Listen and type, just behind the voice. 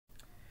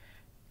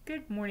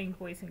Good morning,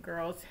 boys and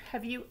girls.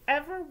 Have you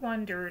ever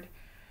wondered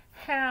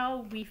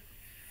how we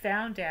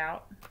found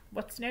out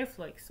what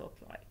snowflakes look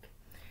like?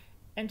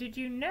 And did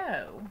you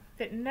know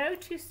that no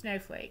two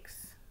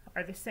snowflakes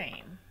are the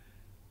same?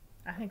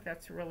 I think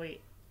that's really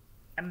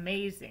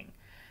amazing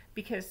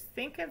because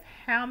think of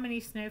how many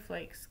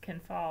snowflakes can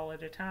fall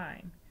at a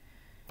time,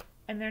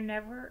 and they're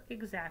never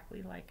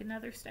exactly like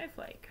another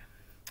snowflake.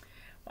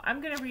 Well,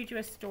 I'm going to read you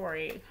a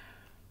story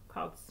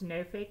called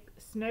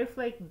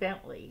Snowflake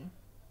Bentley.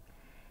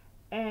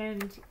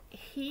 And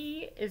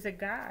he is a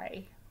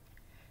guy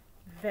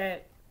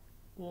that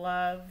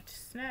loved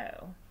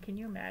snow. Can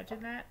you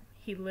imagine that?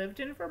 He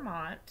lived in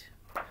Vermont,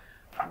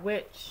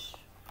 which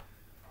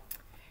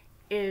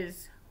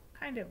is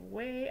kind of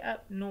way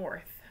up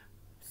north.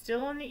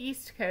 Still on the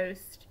East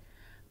Coast,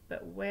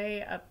 but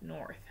way up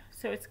north.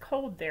 So it's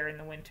cold there in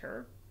the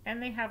winter,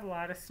 and they have a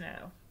lot of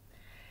snow.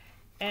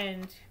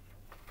 And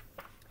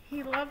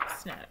he loved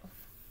snow.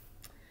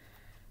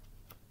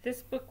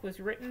 This book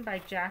was written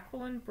by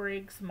Jacqueline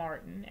Briggs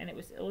Martin, and it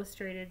was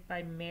illustrated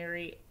by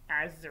Mary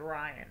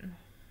Azarian.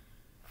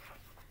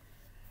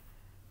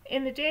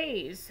 In the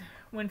days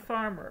when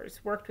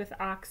farmers worked with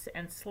ox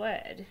and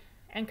sled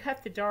and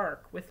cut the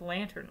dark with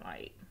lantern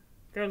light,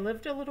 there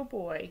lived a little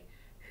boy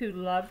who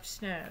loved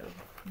snow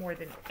more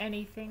than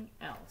anything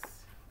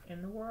else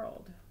in the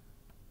world.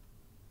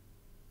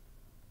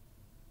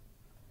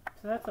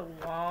 So that's a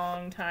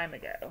long time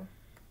ago.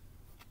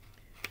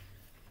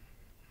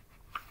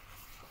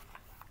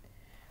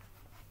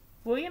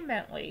 William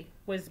Bentley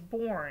was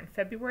born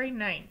February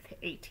 9th,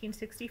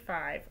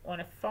 1865, on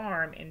a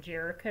farm in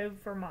Jericho,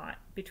 Vermont,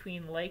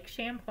 between Lake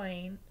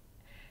Champlain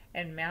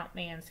and Mount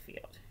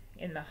Mansfield,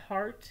 in the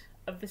heart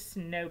of the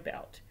snow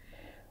belt,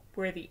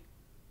 where the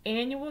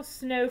annual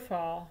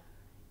snowfall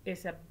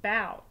is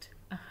about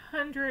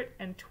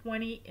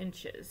 120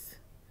 inches.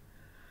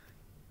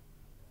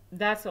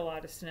 That's a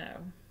lot of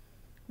snow.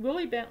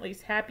 Willie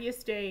Bentley's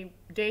happiest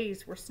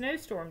days were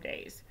snowstorm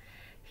days.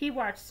 He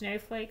watched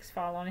snowflakes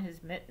fall on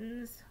his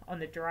mittens, on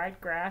the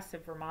dried grass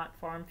of Vermont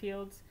farm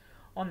fields,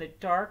 on the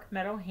dark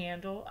metal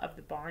handle of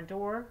the barn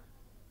door.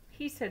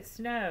 He said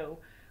snow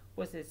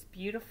was as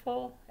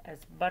beautiful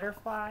as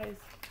butterflies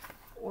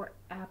or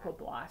apple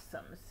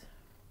blossoms.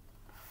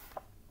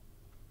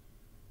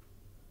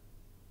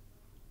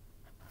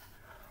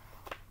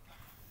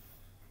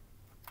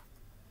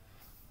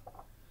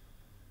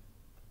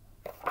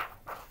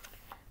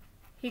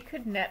 He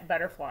could net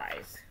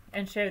butterflies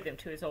and show them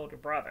to his older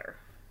brother.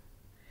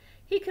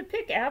 He could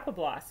pick apple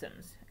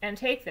blossoms and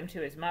take them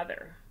to his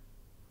mother,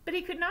 but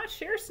he could not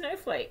share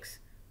snowflakes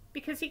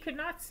because he could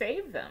not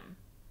save them.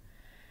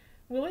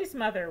 Willie's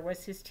mother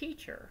was his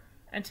teacher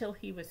until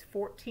he was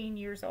 14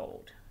 years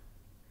old.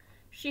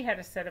 She had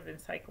a set of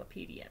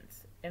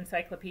encyclopedias.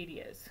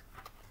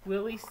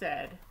 Willie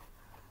said,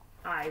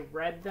 "I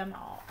read them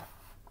all."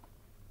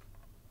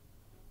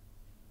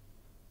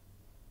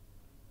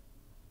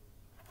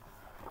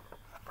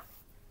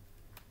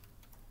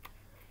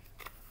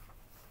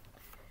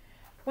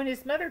 When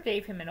his mother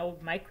gave him an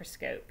old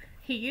microscope,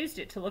 he used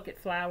it to look at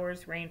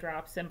flowers,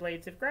 raindrops, and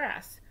blades of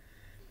grass.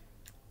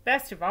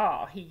 Best of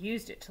all, he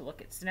used it to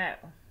look at snow.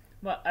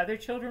 While other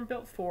children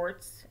built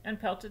forts and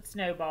pelted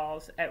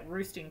snowballs at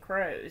roosting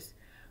crows,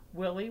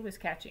 Willie was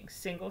catching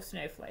single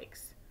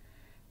snowflakes.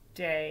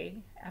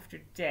 Day after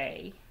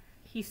day,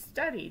 he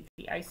studied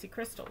the icy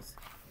crystals.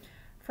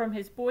 From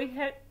his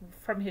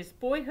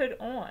boyhood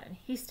on,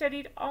 he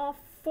studied all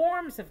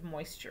forms of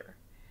moisture.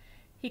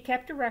 He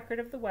kept a record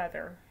of the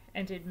weather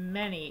and did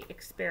many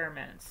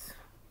experiments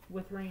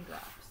with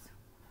raindrops.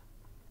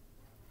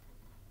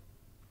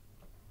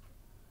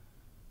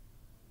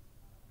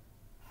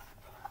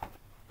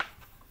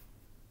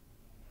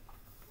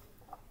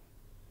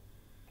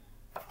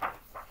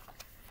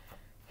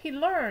 He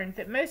learned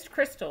that most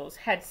crystals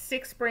had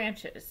 6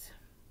 branches,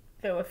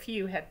 though a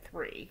few had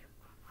 3.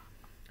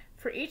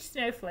 For each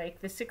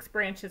snowflake, the 6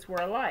 branches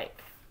were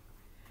alike.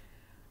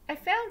 "I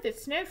found that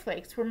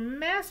snowflakes were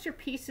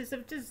masterpieces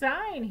of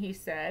design," he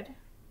said.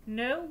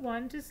 No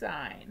one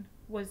design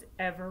was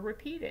ever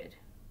repeated.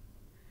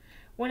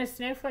 When a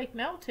snowflake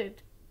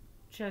melted,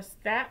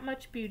 just that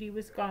much beauty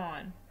was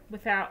gone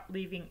without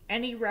leaving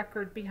any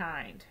record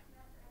behind.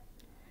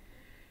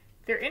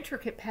 Their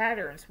intricate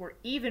patterns were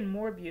even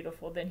more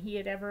beautiful than he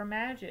had ever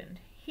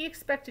imagined. He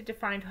expected to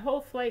find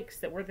whole flakes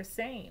that were the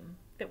same,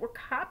 that were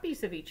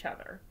copies of each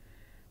other,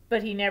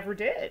 but he never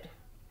did.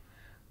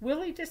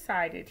 Willie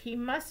decided he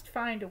must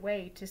find a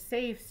way to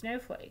save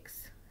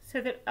snowflakes, so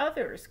that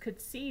others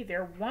could see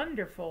their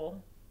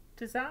wonderful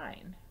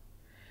design.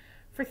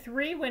 For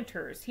 3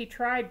 winters, he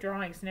tried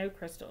drawing snow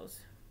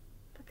crystals,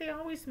 but they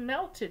always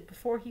melted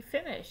before he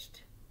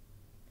finished.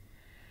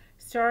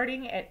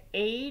 Starting at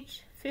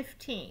age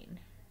 15,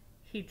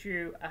 he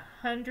drew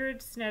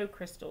 100 snow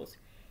crystals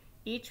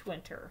each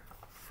winter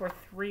for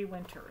 3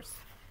 winters.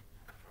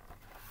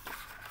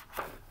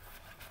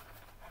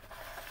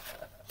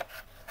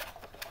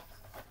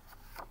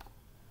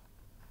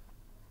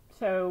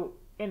 So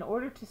in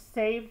order to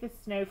save the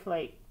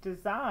snowflake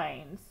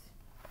designs,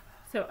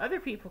 so other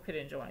people could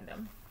enjoy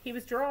them. He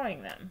was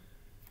drawing them.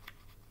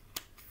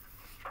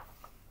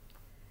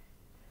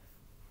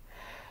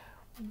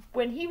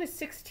 When he was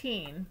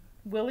 16,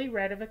 Willie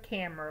read of a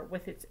camera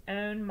with its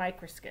own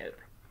microscope.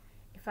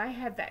 If I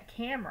had that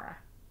camera,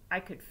 I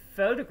could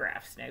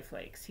photograph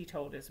snowflakes, he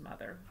told his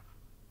mother.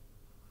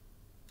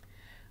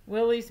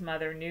 Willie's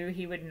mother knew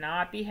he would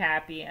not be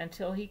happy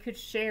until he could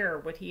share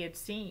what he had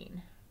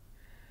seen.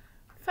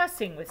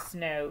 Fussing with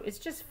snow is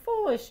just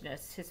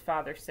foolishness, his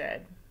father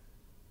said.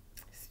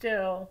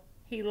 Still,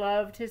 he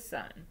loved his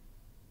son.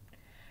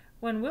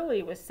 When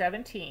Willie was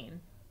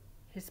 17,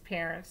 his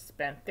parents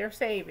spent their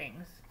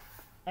savings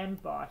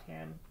and bought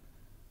him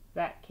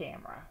that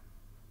camera.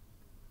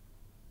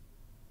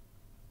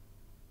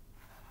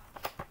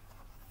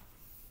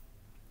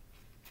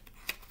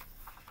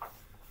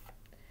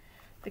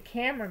 The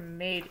camera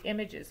made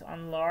images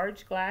on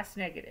large glass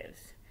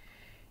negatives.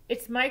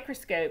 Its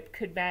microscope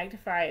could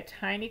magnify a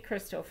tiny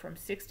crystal from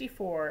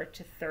 64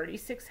 to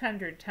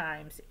 3,600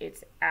 times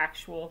its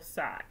actual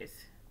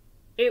size.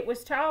 It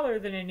was taller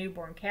than a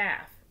newborn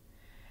calf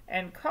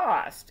and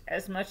cost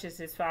as much as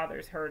his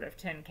father's herd of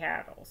 10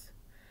 cattle.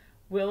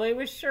 Willie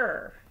was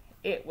sure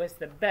it was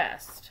the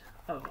best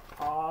of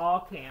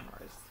all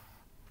cameras.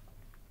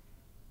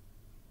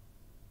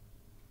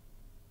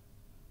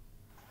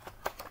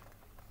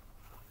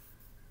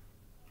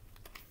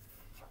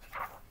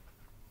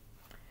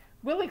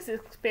 Willie's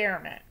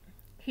experiment.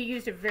 He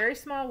used a very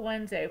small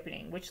lens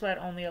opening which let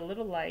only a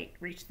little light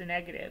reach the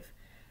negative,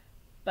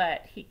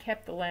 but he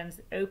kept the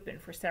lens open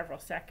for several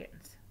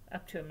seconds,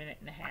 up to a minute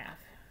and a half.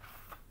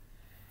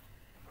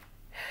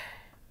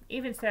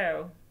 Even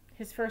so,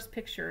 his first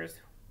pictures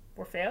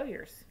were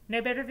failures,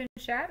 no better than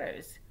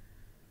shadows.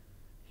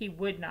 He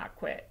would not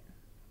quit.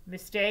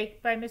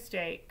 Mistake by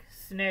mistake,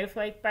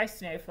 snowflake by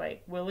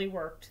snowflake, Willie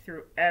worked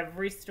through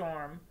every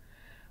storm.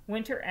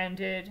 Winter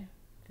ended,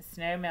 the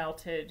snow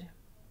melted,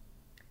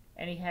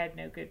 and he had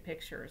no good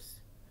pictures.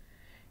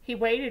 He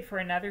waited for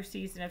another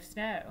season of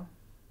snow.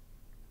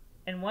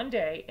 And one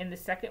day, in the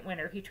second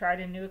winter, he tried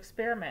a new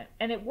experiment,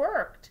 and it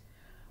worked.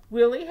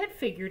 Willie had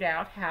figured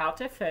out how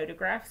to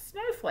photograph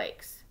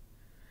snowflakes.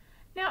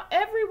 Now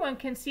everyone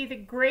can see the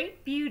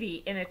great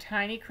beauty in a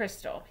tiny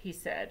crystal, he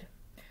said.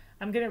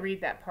 I'm going to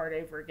read that part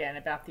over again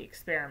about the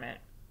experiment,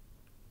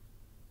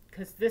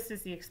 because this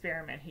is the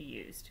experiment he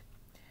used.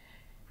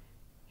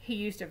 He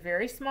used a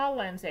very small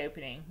lens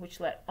opening, which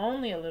let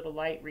only a little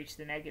light reach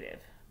the negative,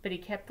 but he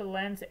kept the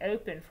lens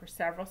open for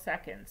several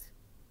seconds,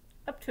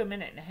 up to a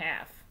minute and a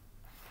half.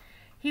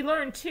 He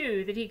learned,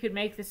 too, that he could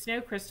make the snow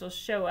crystals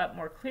show up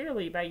more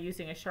clearly by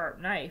using a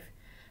sharp knife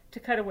to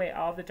cut away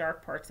all the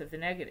dark parts of the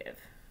negative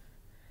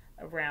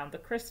around the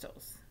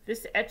crystals.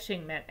 This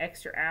etching meant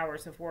extra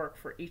hours of work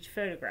for each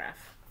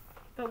photograph,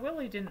 but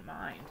Willie didn't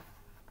mind.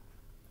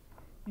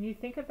 When you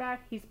think about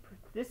it,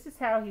 this is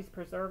how he's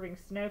preserving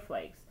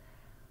snowflakes.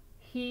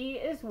 He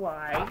is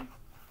why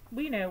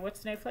we know what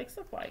snowflakes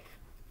look like.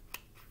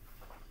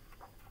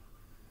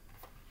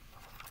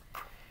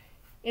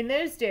 In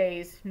those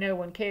days, no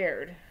one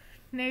cared.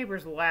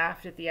 Neighbors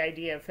laughed at the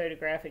idea of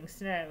photographing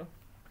snow.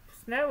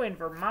 Snow in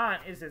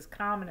Vermont is as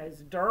common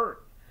as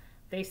dirt,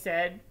 they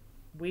said.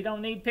 We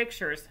don't need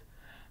pictures.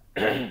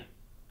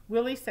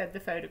 Willie said the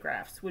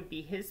photographs would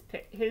be his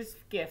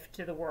gift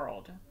to the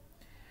world.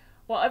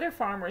 While other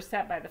farmers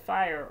sat by the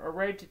fire or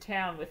rode to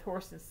town with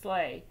horse and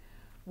sleigh,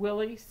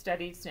 Willie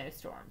studied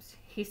snowstorms.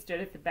 He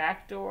stood at the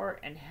back door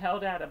and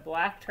held out a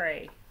black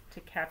tray to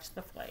catch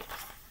the flakes.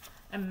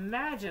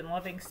 Imagine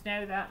loving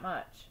snow that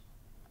much.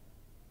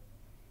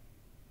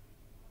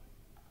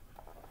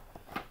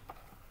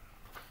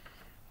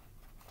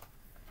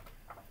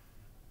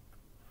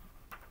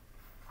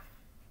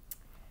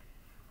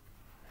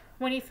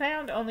 When he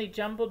found only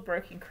jumbled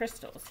broken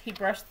crystals, he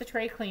brushed the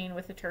tray clean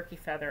with a turkey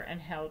feather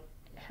and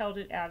held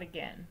it out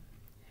again.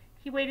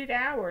 He waited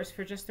hours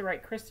for just the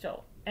right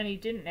crystal, and he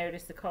didn't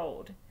notice the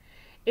cold.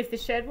 If the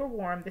shed were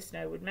warm, the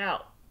snow would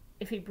melt.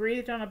 If he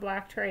breathed on a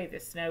black tray, the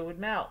snow would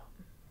melt.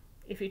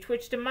 If he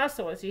twitched a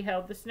muscle as he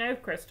held the snow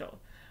crystal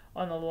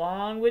on the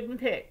long wooden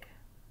pick,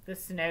 the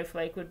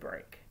snowflake would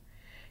break.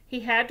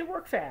 He had to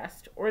work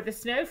fast, or the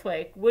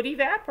snowflake would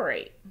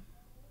evaporate.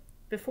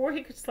 Before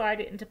he could slide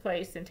it into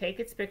place and take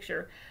its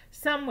picture,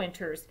 some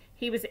winters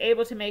he was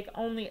able to make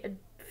only a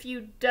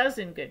few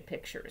dozen good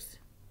pictures.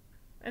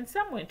 And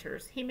some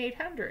winters he made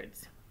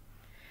hundreds.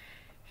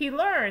 He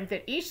learned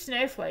that each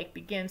snowflake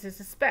begins as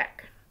a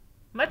speck,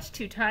 much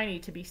too tiny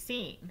to be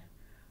seen.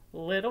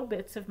 Little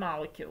bits of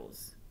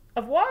molecules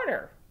of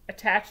water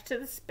attached to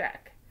the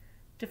speck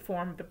to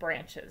form the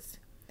branches.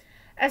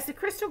 As the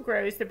crystal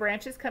grows, the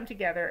branches come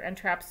together and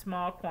trap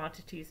small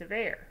quantities of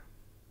air.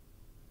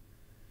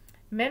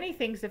 Many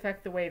things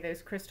affect the way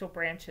those crystal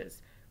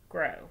branches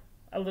grow.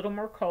 A little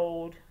more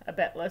cold, a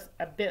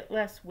bit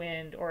less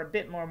wind, or a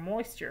bit more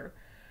moisture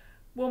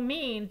will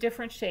mean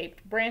different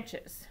shaped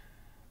branches.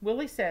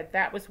 Willie said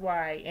that was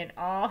why in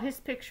all his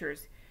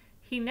pictures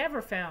he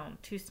never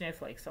found two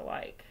snowflakes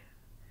alike.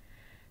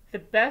 The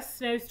best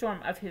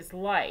snowstorm of his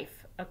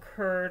life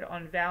occurred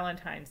on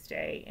Valentine's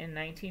Day in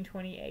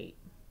 1928.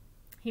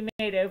 He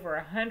made over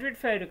 100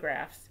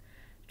 photographs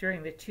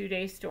during the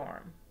 2-day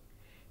storm.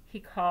 He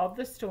called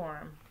the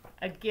storm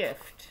a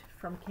gift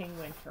from King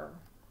Winter.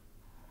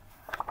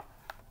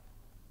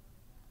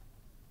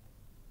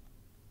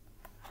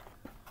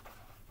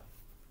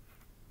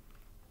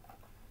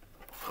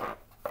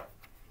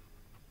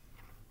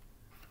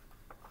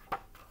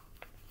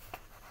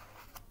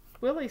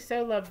 Willie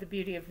so loved the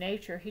beauty of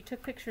nature, he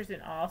took pictures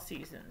in all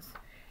seasons.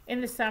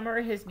 In the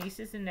summer, his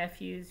nieces and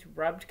nephews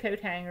rubbed coat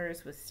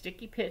hangers with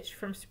sticky pitch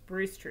from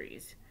spruce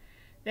trees.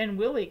 Then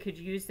Willie could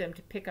use them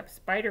to pick up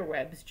spider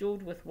webs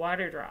jeweled with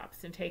water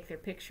drops and take their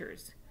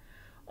pictures.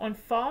 On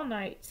fall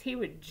nights, he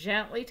would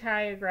gently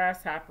tie a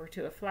grasshopper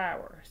to a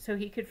flower so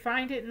he could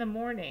find it in the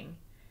morning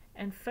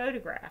and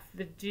photograph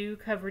the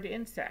dew-covered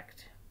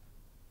insect.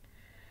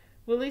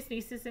 Willie's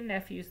nieces and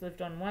nephews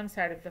lived on one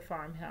side of the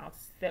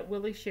farmhouse that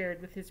Willie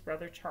shared with his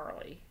brother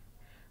Charlie.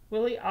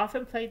 Willie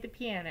often played the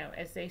piano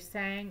as they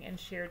sang and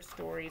shared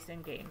stories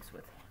and games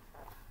with him.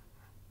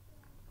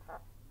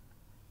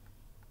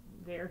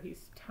 There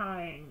he's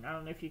tying, I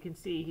don't know if you can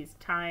see, he's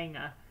tying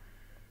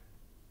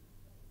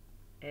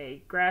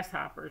a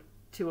grasshopper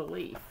to a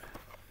leaf.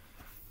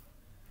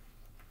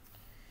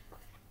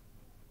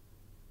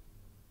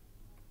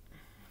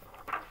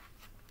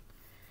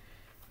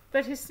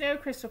 But his snow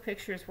crystal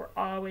pictures were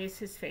always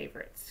his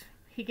favorites.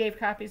 He gave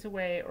copies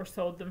away or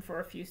sold them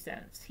for a few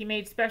cents. He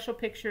made special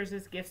pictures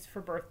as gifts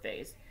for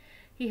birthdays.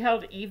 He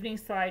held evening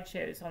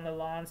slideshows on the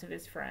lawns of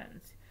his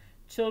friends.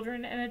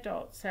 Children and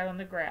adults sat on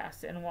the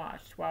grass and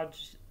watched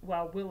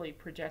while Willie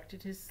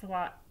projected his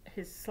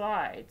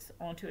slides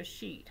onto a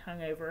sheet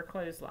hung over a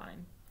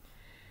clothesline.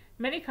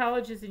 Many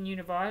colleges and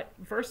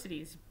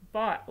universities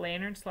bought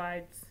lantern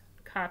slides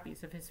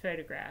copies of his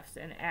photographs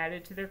and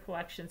added to their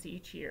collections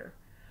each year.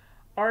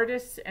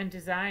 Artists and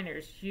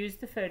designers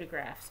used the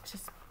photographs to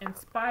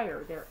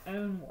inspire their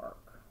own work.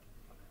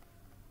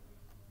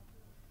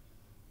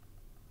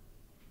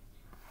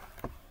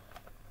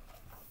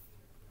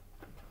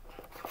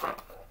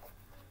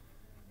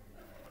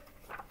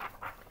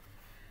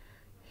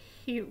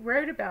 He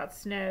wrote about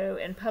snow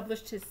and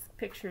published his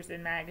pictures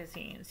in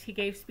magazines. He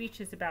gave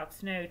speeches about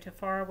snow to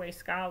faraway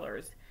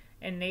scholars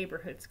and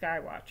neighborhood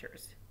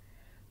skywatchers.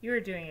 "You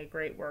are doing a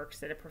great work,"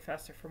 said a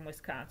professor from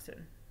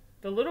Wisconsin.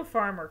 The little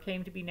farmer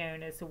came to be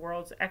known as the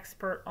world's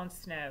expert on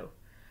snow,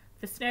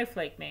 the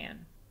Snowflake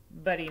Man,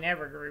 but he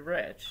never grew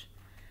rich.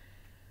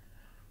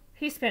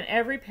 He spent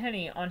every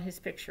penny on his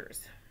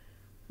pictures.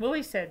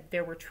 Willie said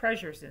there were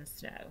treasures in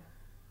snow.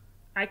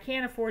 "I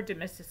can't afford to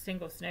miss a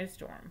single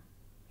snowstorm,"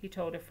 he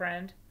told a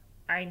friend.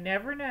 "I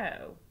never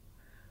know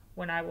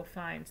when I will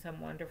find some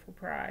wonderful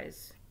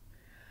prize."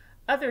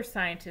 Other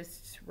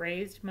scientists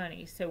raised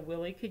money so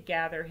Willie could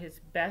gather his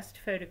best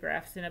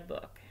photographs in a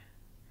book.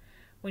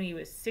 When he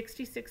was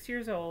 66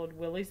 years old,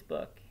 Willie's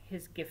book,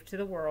 His Gift to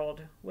the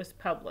World, was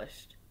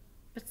published.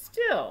 But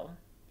still,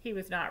 he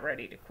was not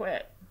ready to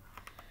quit.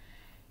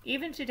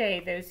 Even today,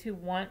 those who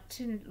want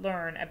to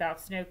learn about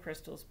snow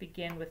crystals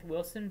begin with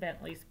Wilson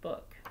Bentley's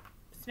book,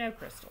 Snow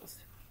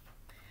Crystals.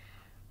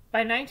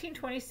 By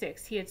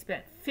 1926, he had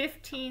spent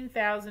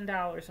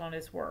 $15,000 on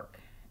his work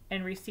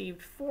and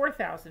received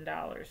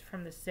 $4,000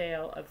 from the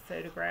sale of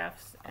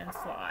photographs and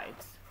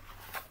slides.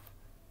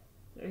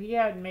 So he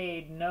had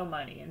made no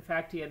money. In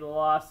fact, he had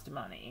lost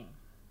money.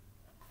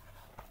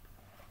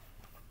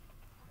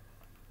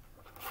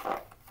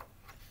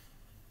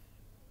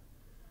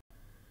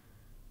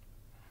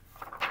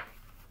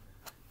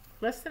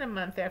 Less than a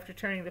month after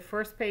turning the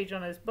first page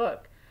on his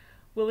book,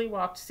 Willie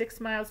walked 6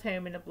 miles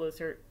home in a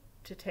blizzard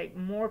to take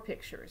more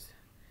pictures.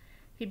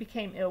 He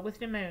became ill with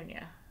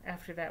pneumonia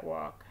after that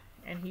walk,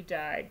 and he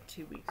died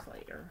 2 weeks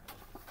later.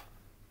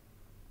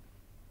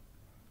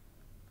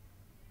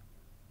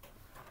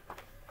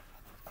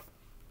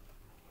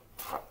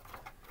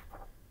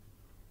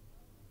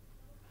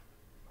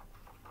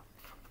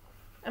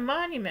 A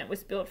monument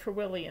was built for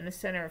Willie in the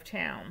center of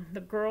town.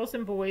 The girls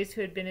and boys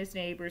who had been his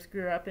neighbors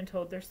grew up and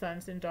told their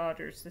sons and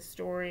daughters the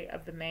story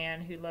of the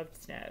man who loved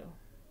snow.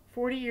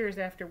 40 years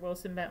after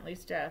Wilson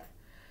Bentley's death,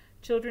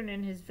 children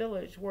in his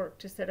village worked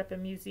to set up a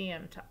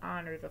museum to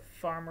honor the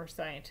farmer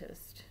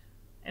scientist.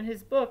 And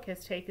his book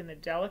has taken the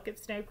delicate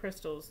snow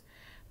crystals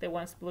that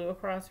once blew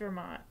across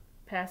Vermont,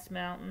 past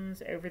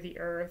mountains, over the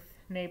earth.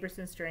 Neighbors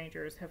and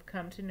strangers have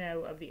come to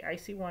know of the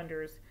icy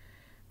wonders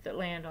that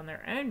land on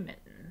their own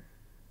mitten,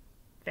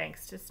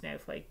 thanks to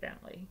Snowflake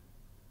Bentley.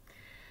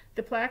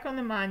 The plaque on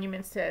the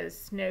monument says,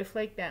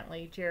 "Snowflake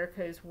Bentley,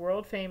 Jericho's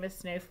world-famous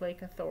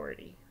snowflake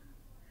authority."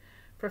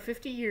 For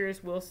 50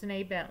 years, Wilson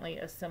A. Bentley,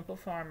 a simple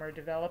farmer,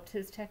 developed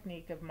his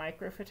technique of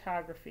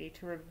microphotography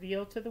to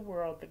reveal to the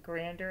world the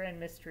grandeur and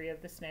mystery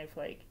of the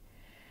snowflake,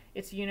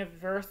 its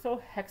universal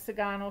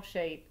hexagonal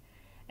shape,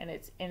 and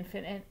its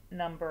infinite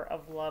number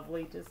of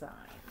lovely designs.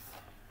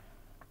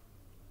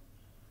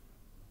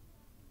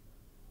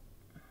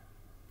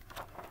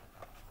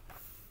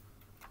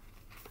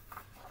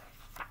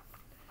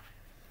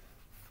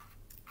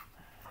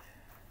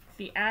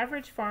 The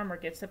average farmer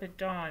gets up at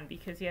dawn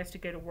because he has to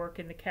go to work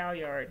in the cow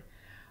yard.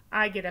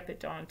 I get up at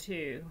dawn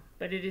too,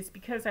 but it is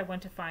because I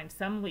want to find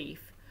some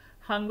leaf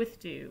hung with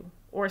dew,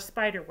 or a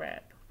spider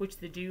web, which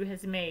the dew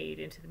has made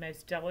into the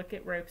most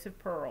delicate ropes of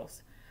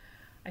pearls.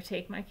 I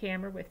take my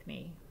camera with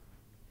me,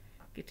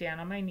 get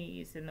down on my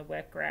knees in the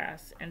wet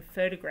grass, and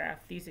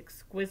photograph these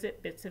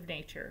exquisite bits of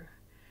nature.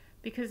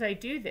 Because I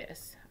do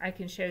this, I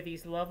can show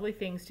these lovely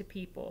things to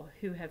people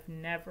who have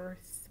never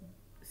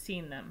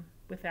seen them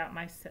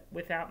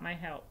without my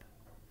help.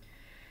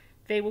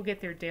 They will get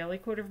their daily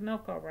quart of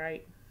milk all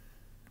right.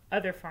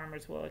 Other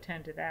farmers will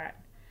attend to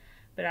that.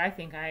 But I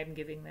think I am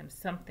giving them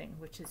something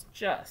which is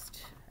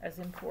just as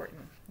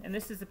important. And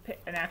this is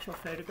an actual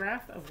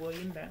photograph of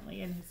William Bentley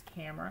and his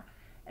camera,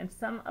 and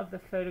some of the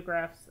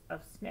photographs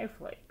of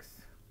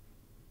snowflakes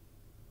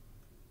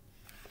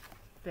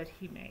that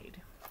he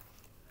made.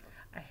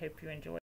 I hope you enjoy